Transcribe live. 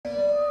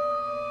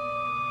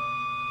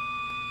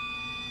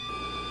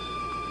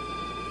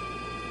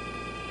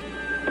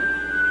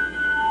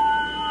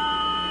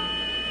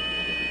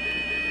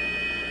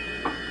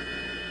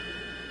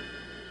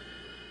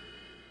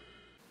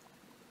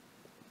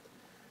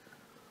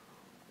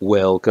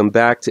Welcome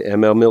back to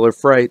ML Miller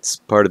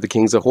Frights, part of the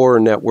Kings of Horror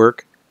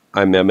Network.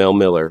 I'm ML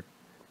Miller.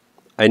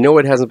 I know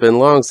it hasn't been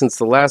long since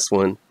the last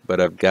one, but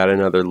I've got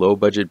another low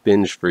budget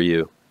binge for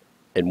you.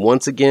 And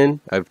once again,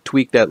 I've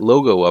tweaked that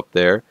logo up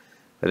there.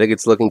 I think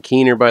it's looking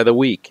keener by the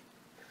week.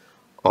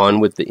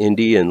 On with the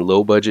indie and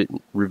low budget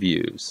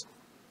reviews.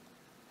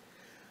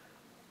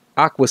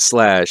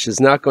 Aquaslash is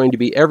not going to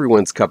be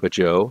everyone's cup of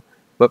joe,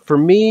 but for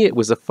me it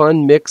was a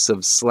fun mix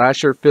of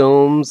slasher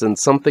films and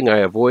something I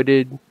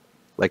avoided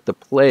like the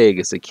plague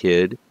as a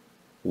kid,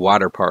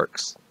 water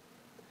parks.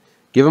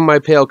 Given my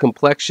pale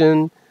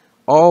complexion,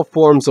 all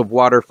forms of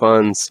water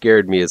fun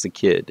scared me as a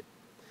kid.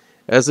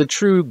 As a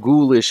true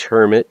ghoulish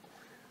hermit,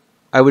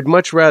 I would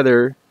much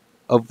rather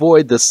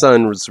avoid the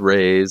sun's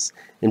rays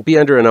and be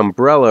under an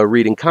umbrella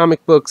reading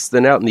comic books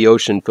than out in the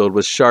ocean filled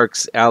with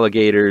sharks,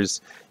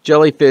 alligators,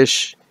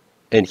 jellyfish,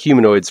 and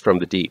humanoids from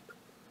the deep.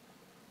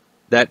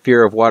 That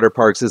fear of water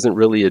parks isn't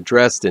really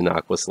addressed in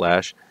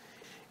Aquaslash.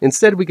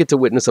 Instead, we get to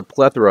witness a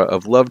plethora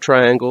of love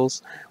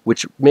triangles,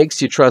 which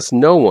makes you trust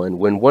no one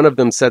when one of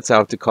them sets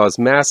out to cause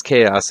mass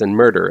chaos and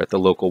murder at the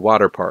local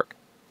water park.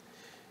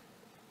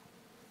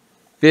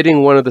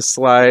 Fitting one of the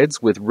slides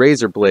with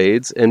razor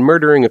blades and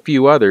murdering a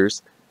few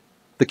others,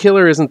 the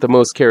killer isn't the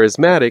most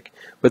charismatic,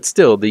 but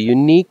still the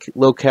unique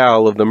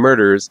locale of the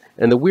murders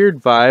and the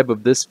weird vibe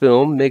of this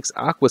film makes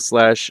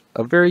Aquaslash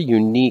a very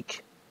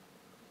unique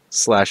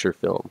slasher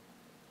film.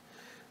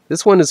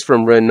 This one is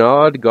from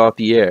Renaud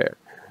Gauthier,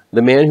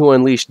 the man who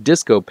unleashed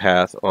Disco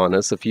Path on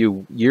us a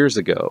few years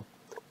ago.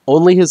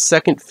 Only his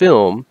second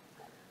film,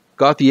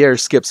 Gauthier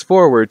skips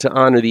forward to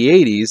honor the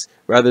 80s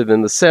rather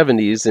than the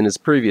 70s in his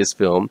previous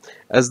film,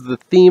 as the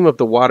theme of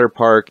the water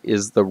park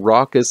is the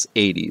raucous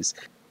 80s.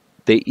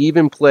 They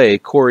even play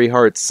Corey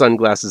Hart's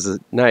Sunglasses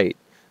at Night,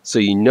 so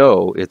you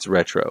know it's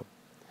retro.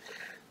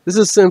 This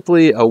is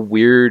simply a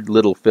weird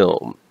little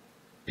film.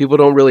 People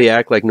don't really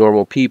act like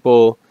normal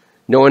people.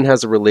 No one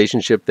has a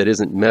relationship that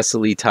isn't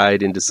messily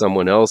tied into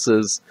someone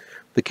else's.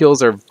 The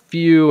kills are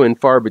few and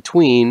far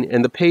between,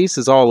 and the pace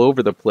is all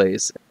over the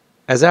place.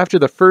 As after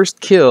the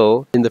first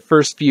kill, in the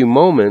first few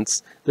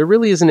moments, there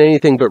really isn't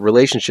anything but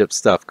relationship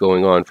stuff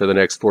going on for the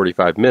next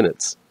 45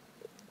 minutes.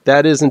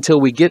 That is until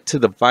we get to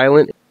the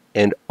violent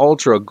and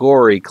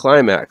ultra-gory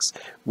climax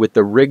with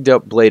the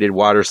rigged-up bladed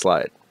water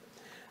slide.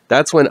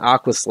 That's when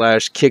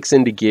Aquaslash kicks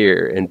into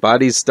gear, and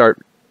bodies start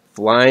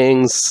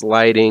flying,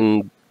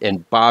 sliding,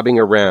 and bobbing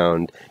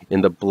around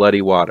in the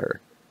bloody water.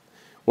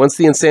 Once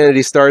the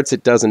insanity starts,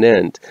 it doesn't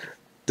end.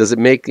 Does it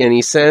make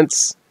any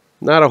sense?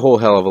 Not a whole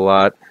hell of a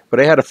lot, but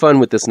I had fun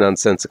with this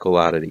nonsensical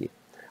oddity.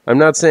 I'm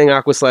not saying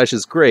Aquaslash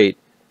is great,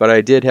 but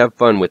I did have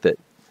fun with it,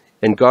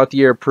 and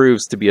Gauthier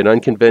proves to be an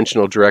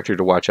unconventional director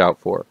to watch out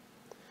for.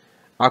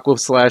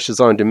 Aquaslash is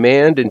on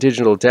demand and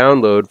digital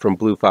download from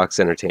Blue Fox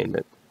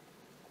Entertainment.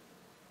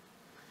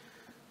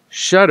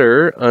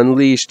 Shudder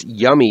unleashed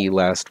Yummy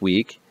last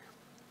week,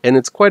 and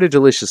it's quite a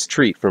delicious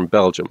treat from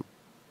Belgium.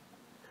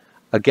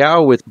 A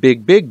gal with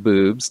big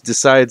boobs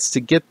decides to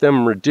get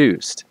them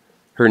reduced.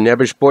 Her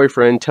nebbish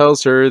boyfriend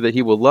tells her that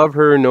he will love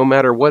her no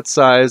matter what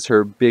size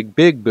her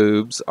big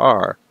boobs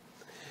are.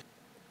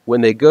 When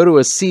they go to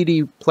a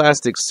seedy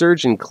plastic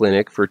surgeon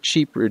clinic for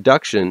cheap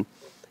reduction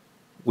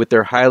with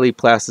their highly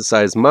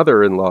plasticized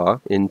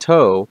mother-in-law in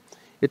tow,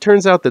 it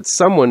turns out that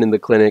someone in the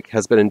clinic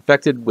has been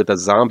infected with a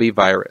zombie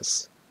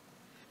virus.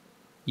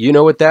 You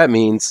know what that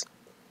means.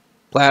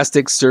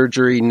 Plastic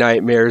surgery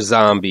nightmare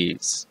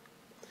zombies.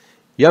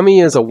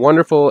 Yummy is a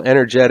wonderful,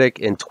 energetic,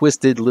 and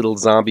twisted little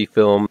zombie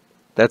film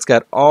that's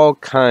got all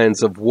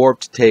kinds of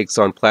warped takes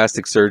on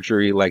plastic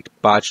surgery like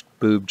botched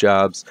boob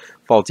jobs,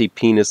 faulty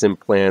penis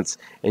implants,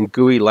 and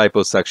gooey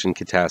liposuction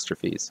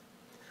catastrophes.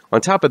 On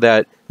top of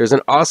that, there's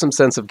an awesome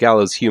sense of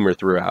gallows humor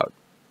throughout.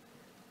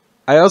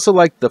 I also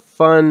liked the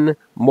fun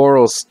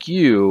moral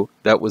skew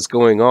that was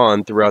going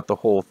on throughout the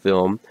whole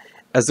film,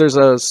 as there's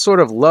a sort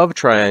of love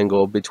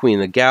triangle between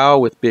the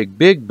gal with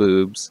big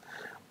boobs,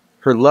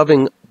 her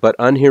loving but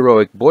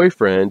unheroic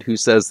boyfriend who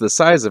says the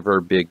size of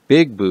her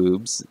big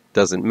boobs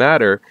doesn't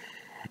matter,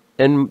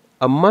 and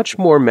a much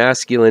more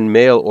masculine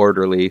male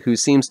orderly who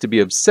seems to be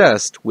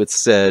obsessed with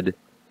said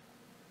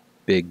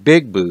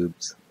big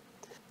boobs.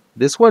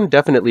 This one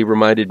definitely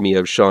reminded me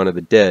of Shaun of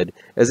the Dead,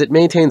 as it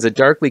maintains a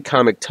darkly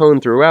comic tone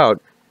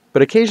throughout,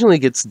 but occasionally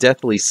gets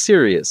deathly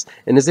serious,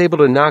 and is able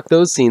to knock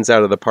those scenes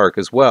out of the park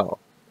as well.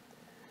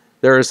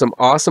 There are some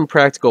awesome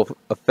practical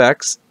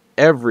effects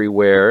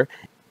everywhere,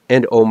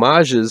 and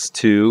homages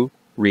to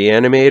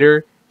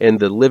Reanimator and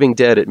the Living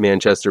Dead at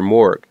Manchester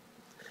Morgue.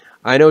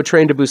 I know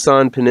Train to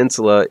Busan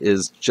Peninsula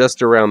is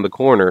just around the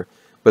corner,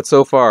 but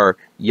so far,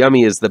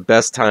 Yummy is the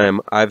best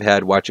time I've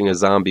had watching a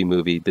zombie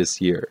movie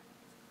this year.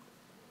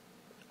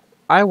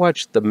 I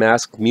watched The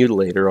Masked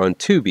Mutilator on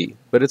Tubi,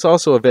 but it's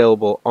also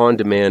available on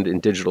demand in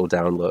digital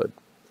download.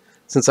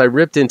 Since I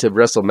ripped into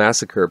Wrestle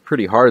Massacre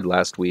pretty hard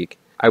last week,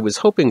 I was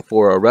hoping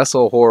for a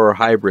wrestle horror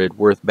hybrid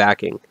worth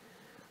backing.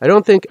 I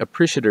don't think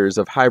appreciators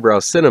of highbrow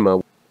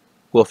cinema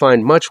will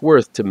find much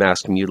worth to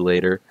Masked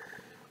Mutilator,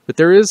 but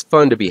there is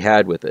fun to be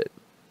had with it.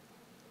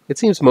 It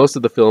seems most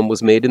of the film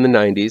was made in the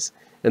 90s,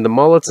 and the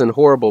mullets and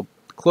horrible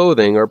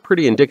clothing are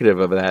pretty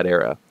indicative of that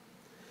era.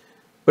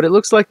 But it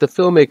looks like the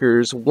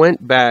filmmakers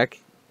went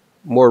back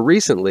more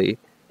recently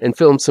and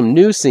filmed some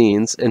new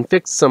scenes and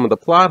fixed some of the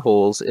plot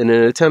holes in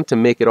an attempt to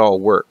make it all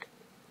work.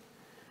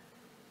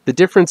 The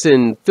difference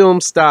in film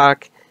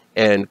stock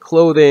and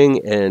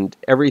clothing and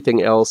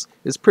everything else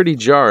is pretty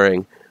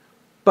jarring,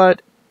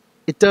 but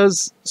it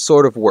does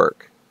sort of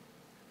work.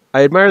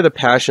 I admire the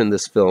passion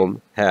this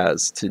film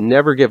has to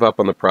never give up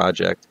on the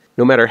project,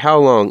 no matter how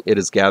long it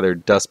has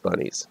gathered dust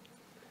bunnies.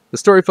 The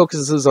story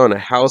focuses on a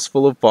house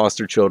full of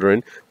foster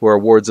children who are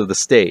wards of the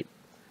state.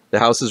 The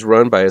house is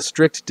run by a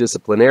strict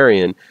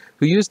disciplinarian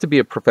who used to be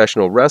a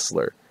professional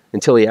wrestler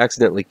until he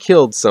accidentally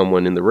killed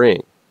someone in the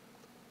ring.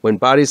 When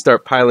bodies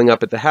start piling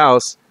up at the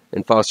house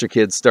and foster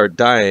kids start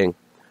dying,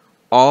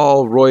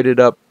 all roided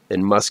up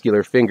and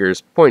muscular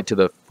fingers point to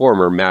the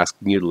former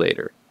masked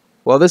mutilator.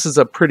 While this is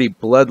a pretty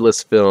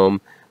bloodless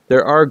film,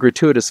 there are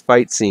gratuitous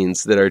fight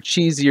scenes that are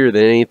cheesier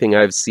than anything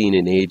I've seen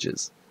in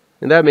ages,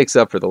 and that makes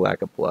up for the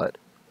lack of blood.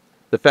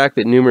 The fact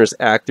that numerous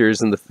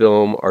actors in the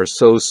film are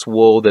so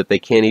swole that they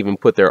can't even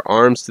put their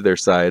arms to their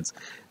sides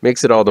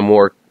makes it all the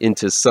more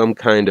into some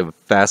kind of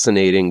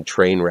fascinating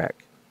train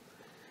wreck.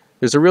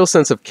 There's a real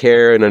sense of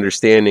care and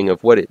understanding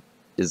of what it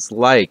is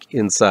like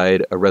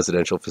inside a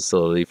residential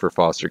facility for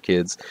foster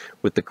kids,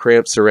 with the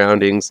cramped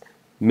surroundings,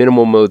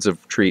 minimal modes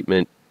of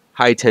treatment,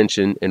 high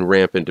tension, and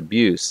rampant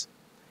abuse.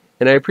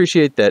 And I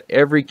appreciate that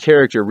every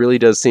character really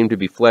does seem to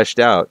be fleshed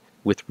out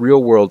with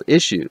real-world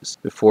issues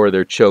before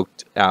they're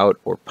choked out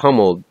or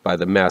pummeled by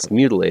the masked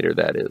mutilator,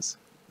 that is.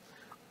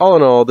 All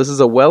in all, this is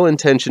a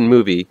well-intentioned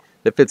movie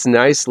that fits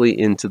nicely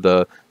into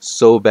the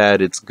so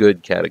bad it's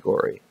good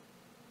category.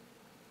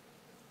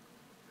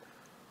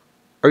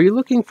 Are you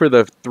looking for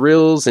the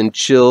thrills and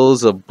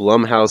chills of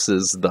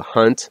Blumhouse's The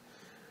Hunt,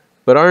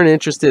 but aren't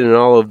interested in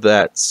all of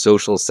that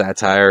social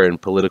satire and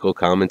political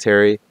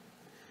commentary?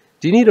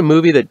 Do you need a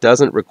movie that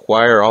doesn't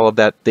require all of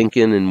that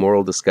thinking and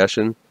moral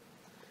discussion?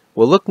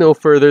 Well, look no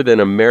further than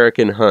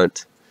American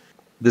Hunt.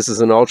 This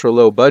is an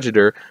ultra-low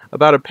budgeter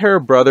about a pair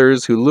of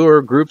brothers who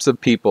lure groups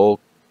of people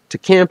to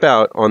camp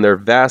out on their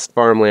vast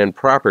farmland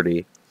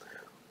property,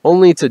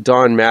 only to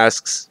don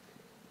masks,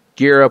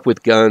 gear up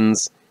with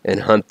guns,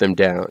 and hunt them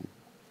down.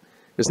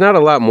 There's not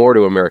a lot more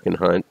to American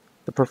Hunt.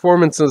 The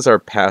performances are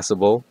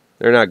passable.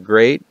 They're not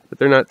great, but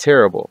they're not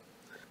terrible.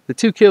 The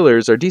two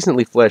killers are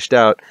decently fleshed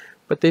out,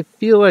 but they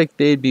feel like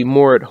they'd be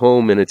more at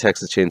home in a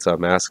Texas Chainsaw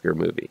Massacre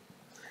movie.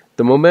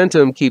 The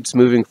momentum keeps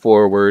moving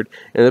forward,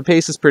 and the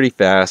pace is pretty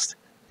fast.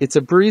 It's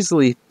a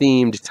breezily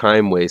themed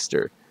time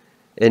waster,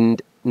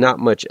 and not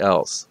much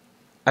else.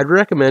 I'd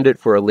recommend it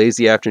for a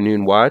lazy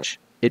afternoon watch.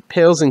 It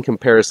pales in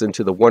comparison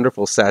to the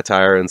wonderful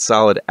satire and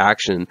solid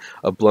action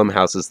of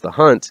Blumhouse's The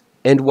Hunt,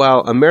 and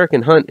while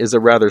American Hunt is a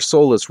rather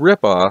soulless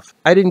ripoff,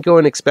 I didn't go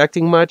in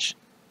expecting much,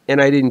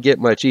 and I didn't get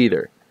much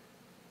either.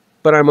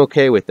 But I'm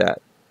okay with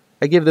that.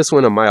 I give this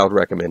one a mild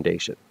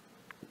recommendation.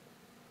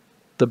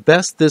 The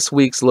best this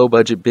week's Low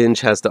Budget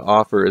Binge has to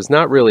offer is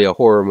not really a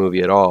horror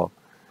movie at all.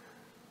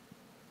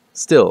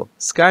 Still,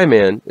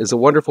 Skyman is a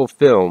wonderful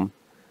film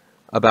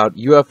about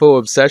UFO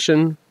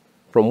obsession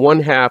from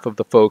one half of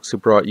the folks who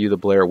brought you the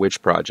Blair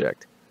Witch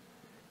Project.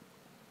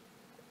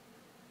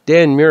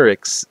 Dan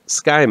Myrick's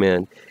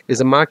Skyman is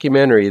a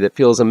mockumentary that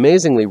feels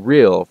amazingly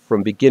real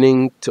from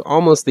beginning to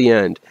almost the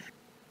end,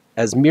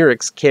 as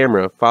Myrick's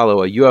camera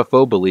follow a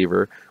UFO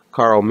believer,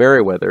 Carl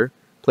Merriweather,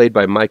 played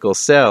by Michael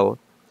Sell,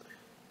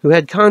 who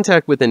had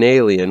contact with an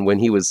alien when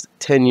he was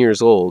 10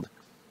 years old,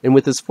 and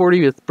with his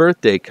 40th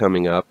birthday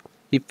coming up,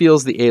 he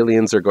feels the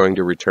aliens are going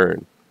to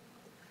return.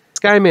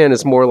 Skyman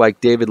is more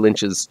like David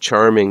Lynch's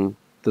charming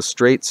The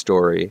Straight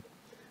Story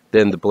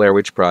than the Blair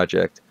Witch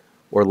Project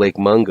or Lake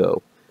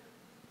Mungo,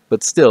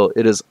 but still,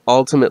 it is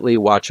ultimately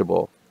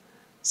watchable.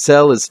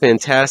 Sell is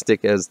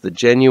fantastic as the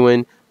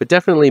genuine, but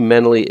definitely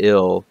mentally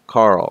ill,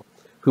 Carl,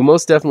 who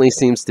most definitely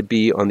seems to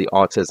be on the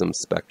autism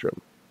spectrum.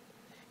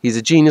 He's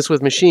a genius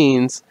with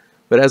machines,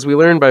 but as we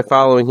learn by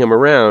following him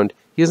around,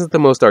 he isn't the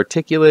most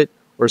articulate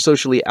or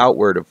socially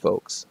outward of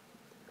folks.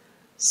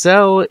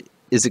 Sell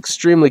is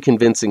extremely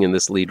convincing in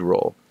this lead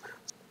role,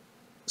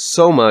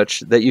 so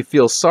much that you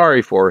feel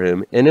sorry for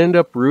him and end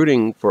up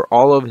rooting for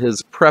all of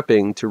his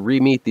prepping to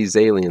re-meet these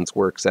aliens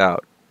works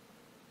out.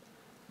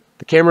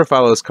 The camera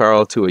follows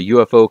Carl to a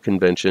UFO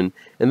convention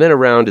and then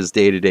around his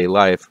day-to-day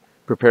life,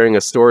 preparing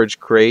a storage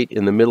crate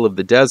in the middle of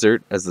the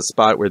desert as the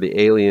spot where the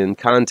alien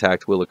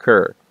contact will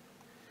occur.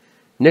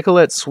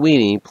 Nicolette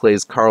Sweeney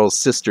plays Carl's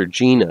sister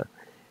Gina,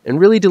 and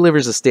really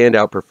delivers a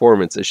standout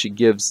performance as she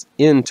gives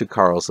in to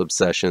Carl's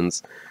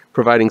obsessions,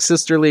 providing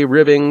sisterly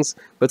ribbings,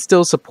 but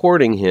still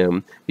supporting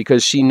him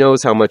because she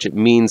knows how much it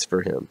means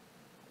for him.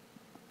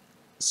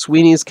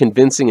 Sweeney's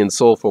convincing and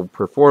soulful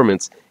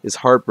performance is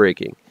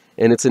heartbreaking,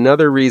 and it's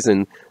another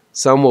reason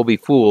some will be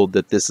fooled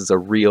that this is a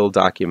real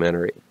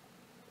documentary.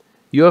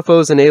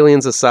 UFOs and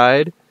aliens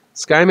aside,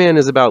 Skyman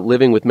is about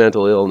living with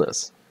mental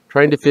illness,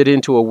 trying to fit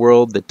into a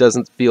world that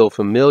doesn't feel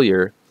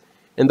familiar,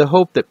 and the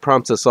hope that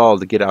prompts us all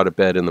to get out of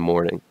bed in the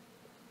morning.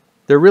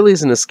 There really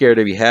isn't a scare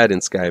to be had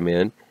in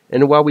Skyman,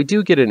 and while we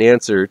do get an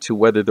answer to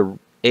whether the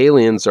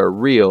aliens are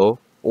real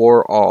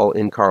or all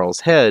in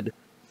Carl's head,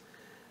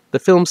 the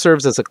film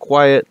serves as a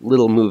quiet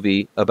little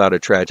movie about a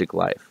tragic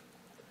life.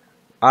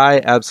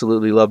 I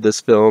absolutely love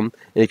this film,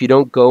 and if you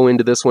don't go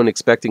into this one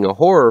expecting a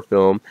horror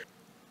film,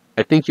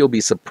 I think you'll be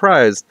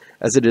surprised,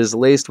 as it is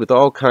laced with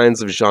all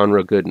kinds of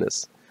genre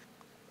goodness.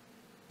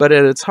 But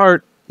at its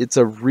heart, it's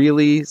a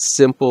really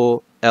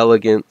simple,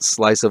 elegant,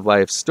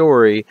 slice-of-life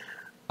story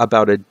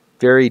about a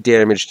very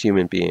damaged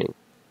human being.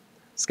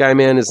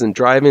 Skyman is in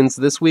drive-ins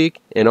this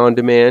week and on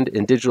demand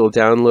and digital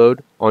download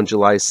on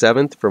July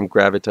 7th from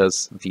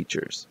Gravitas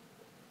Features.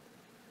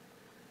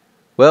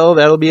 Well,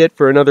 that'll be it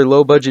for another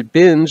Low Budget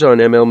Binge on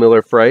ML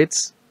Miller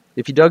Frights.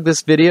 If you dug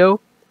this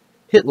video,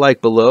 hit like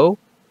below.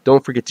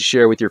 Don't forget to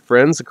share with your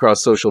friends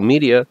across social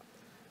media.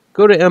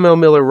 Go to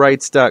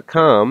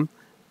mlmillerwrites.com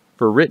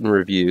for written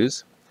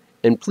reviews.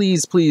 And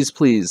please, please,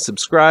 please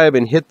subscribe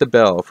and hit the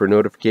bell for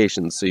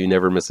notifications so you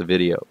never miss a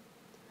video.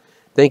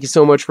 Thank you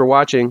so much for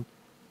watching,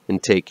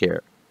 and take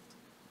care.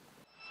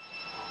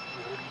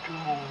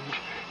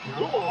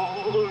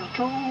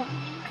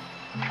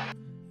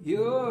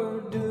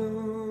 You're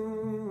doomed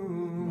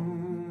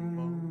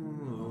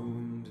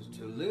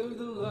to live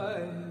the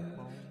life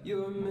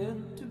you're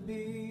meant to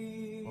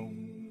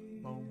be,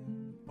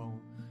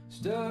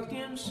 stuck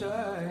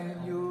inside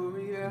your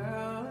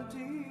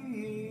reality.